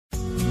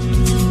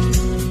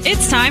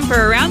time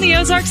for Around the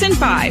Ozarks in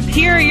 5.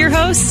 Here are your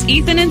hosts,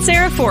 Ethan and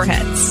Sarah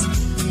Foreheads.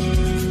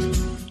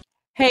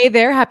 Hey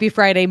there. Happy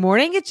Friday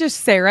morning. It's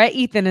just Sarah.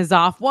 Ethan is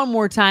off one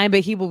more time,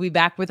 but he will be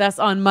back with us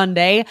on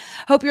Monday.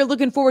 Hope you're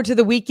looking forward to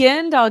the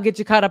weekend. I'll get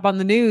you caught up on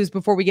the news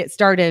before we get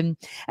started.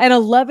 An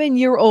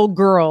 11-year-old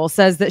girl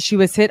says that she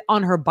was hit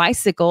on her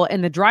bicycle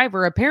and the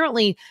driver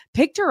apparently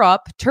picked her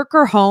up, took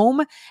her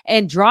home,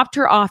 and dropped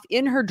her off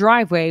in her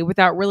driveway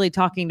without really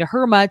talking to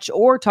her much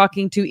or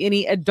talking to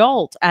any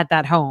adult at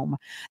that home.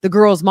 The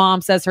girl's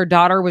mom says her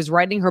daughter was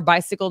riding her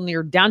bicycle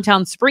near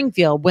downtown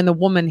Springfield when the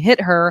woman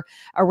hit her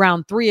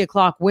around 3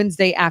 o'clock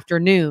Wednesday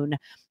afternoon.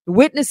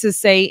 Witnesses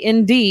say,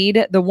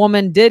 indeed, the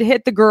woman did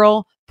hit the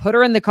girl, put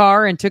her in the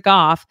car, and took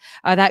off.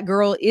 That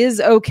girl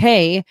is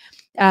okay.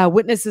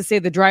 Witnesses say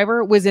the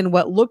driver was in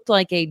what looked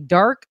like a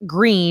dark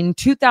green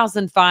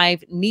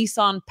 2005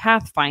 Nissan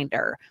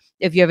Pathfinder.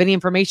 If you have any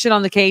information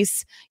on the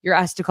case, you're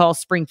asked to call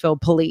Springfield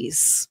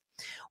Police.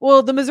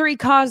 Well, the Missouri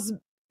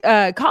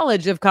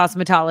College of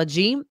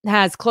Cosmetology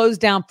has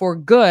closed down for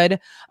good.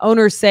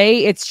 Owners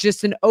say it's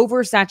just an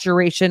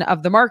oversaturation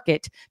of the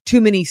market. Too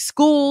many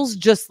schools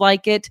just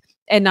like it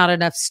and not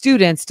enough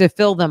students to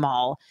fill them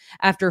all.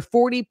 After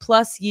 40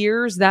 plus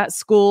years, that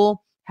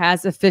school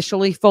has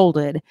officially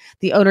folded.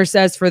 The owner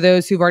says for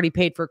those who've already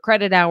paid for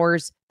credit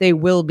hours, they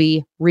will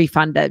be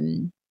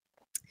refunded.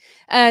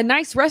 A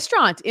nice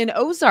restaurant in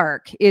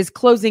Ozark is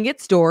closing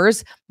its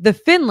doors. The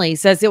Finley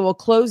says it will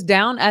close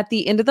down at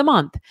the end of the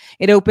month.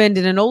 It opened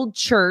in an old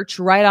church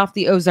right off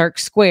the Ozark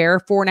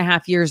Square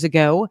 4.5 years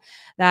ago.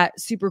 That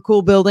super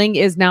cool building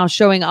is now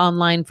showing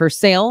online for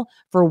sale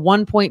for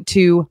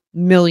 $1.2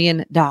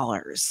 million.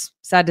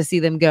 Sad to see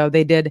them go.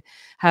 They did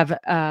have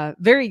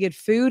very good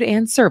food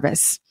and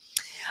service.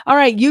 All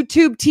right,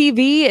 YouTube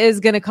TV is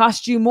going to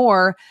cost you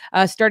more.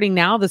 Starting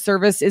now, the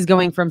service is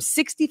going from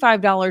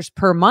 $65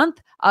 per month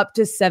up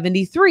to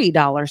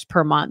 $73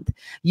 per month.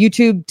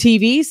 YouTube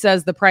TV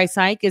says the price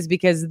hike is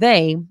because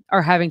they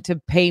are having to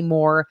pay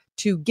more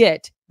to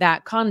get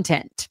that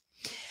content.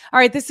 All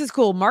right, this is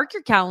cool. Mark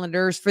your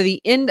calendars for the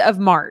end of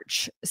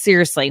March.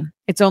 Seriously,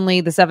 it's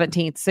only the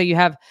 17th. So you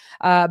have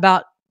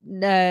about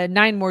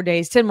 10 more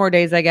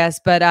days, I guess.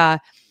 But at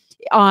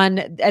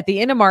the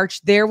end of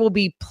March, there will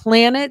be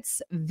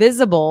planets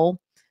visible,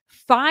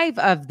 5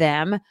 of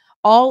them,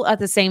 all at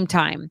the same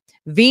time.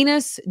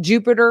 Venus,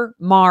 Jupiter,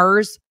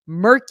 Mars,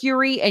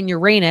 Mercury, and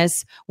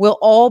Uranus will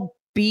all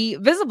be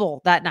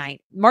visible that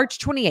night, March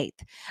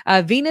 28th.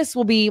 Venus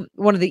will be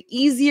one of the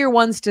easier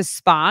ones to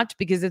spot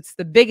because it's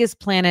the biggest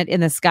planet in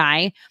the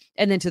sky.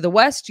 And then to the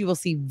west, you will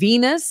see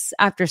Venus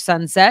after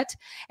sunset.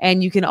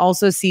 And you can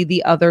also see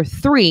the other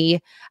 3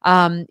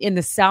 in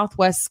the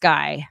southwest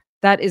sky.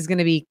 That is going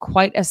to be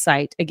quite a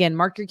sight. Again,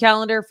 mark your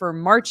calendar for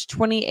March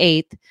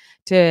 28th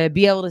to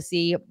be able to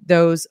see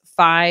those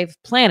 5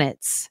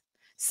 planets.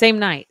 Same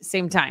night,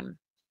 same time.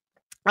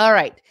 All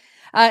right.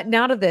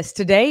 Now to this.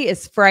 Today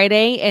is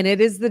Friday, and it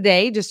is the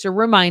day, just a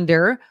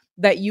reminder,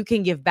 that you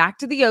can give back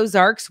to the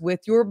Ozarks with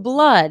your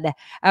blood.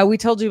 We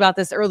told you about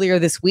this earlier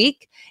this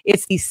week.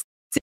 It's the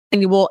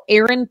annual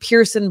Aaron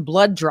Pearson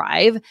Blood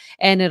Drive,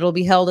 and it'll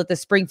be held at the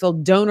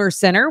Springfield Donor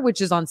Center,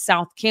 which is on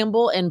South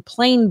Campbell and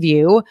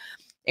Plainview.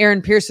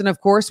 Aaron Pearson,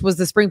 of course, was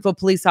the Springfield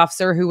police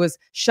officer who was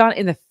shot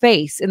in the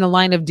face in the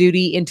line of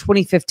duty in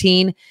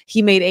 2015.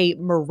 He made a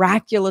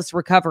miraculous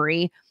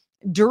recovery.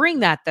 During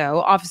that,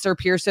 though, Officer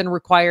Pearson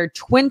required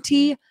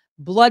 20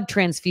 blood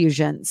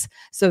transfusions.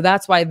 So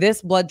that's why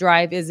this blood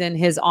drive is in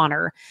his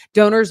honor.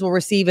 Donors will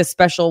receive a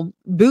special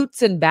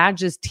Boots and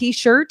Badges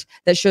t-shirt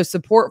that shows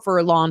support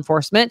for law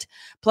enforcement,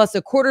 plus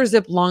a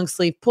quarter-zip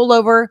long-sleeve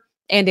pullover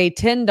and a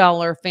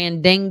 $10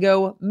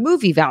 Fandango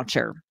movie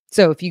voucher.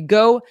 So if you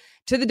go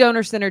to the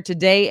donor center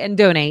today and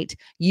donate,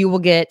 you will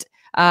get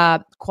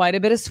quite a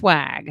bit of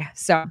swag.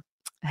 So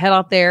head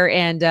out there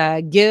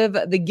and give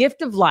the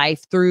gift of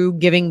life through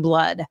giving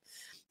blood.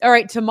 All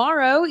right,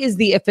 tomorrow is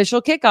the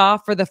official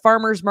kickoff for the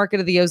Farmers Market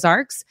of the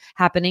Ozarks,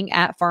 happening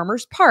at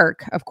Farmers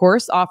Park, of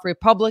course, off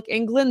Republic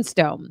and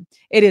Glenstone.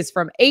 It is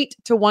from 8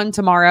 to 1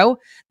 tomorrow.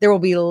 There will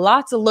be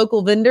lots of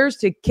local vendors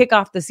to kick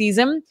off the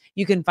season.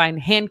 You can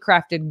find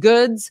handcrafted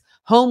goods,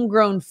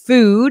 homegrown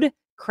food,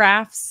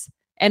 crafts,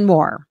 and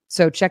more.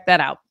 So check that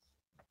out.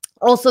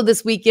 Also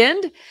this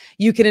weekend,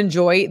 you can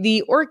enjoy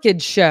the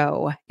Orchid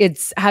Show.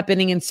 It's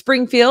happening in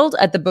Springfield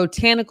at the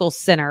Botanical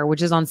Center,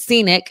 which is on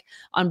Scenic,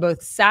 on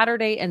both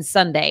Saturday and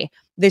Sunday.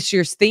 This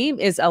year's theme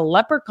is a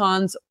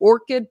leprechaun's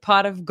orchid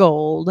pot of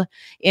gold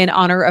in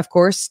honor, of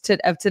course,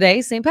 of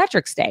today, St.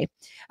 Patrick's Day.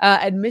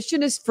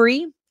 Admission is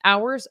free.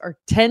 Hours are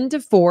 10 to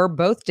 4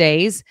 both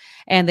days,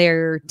 and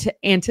they're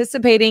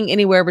anticipating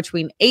anywhere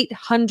between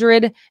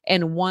 800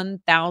 and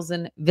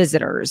 1,000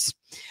 visitors.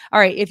 All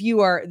right,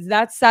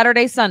 that's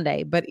Saturday,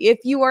 Sunday, but if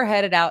you are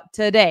headed out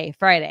today,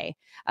 Friday,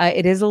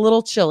 it is a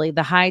little chilly.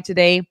 The high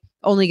today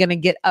only going to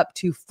get up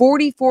to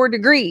 44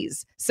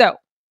 degrees. So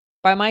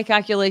by my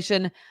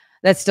calculation,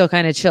 that's still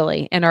kind of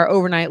chilly. And our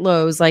overnight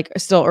lows, like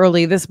still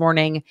early this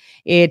morning,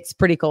 it's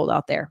pretty cold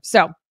out there.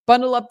 So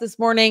bundle up this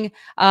morning.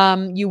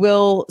 You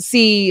will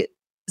see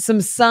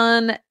some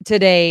sun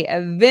today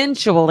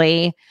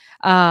eventually,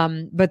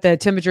 but the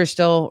temperature is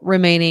still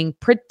remaining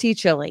pretty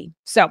chilly.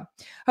 So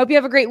hope you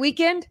have a great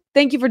weekend.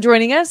 Thank you for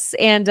joining us.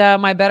 And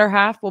my better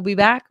half will be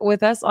back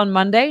with us on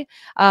Monday.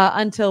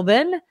 Until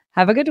then,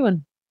 have a good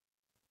one.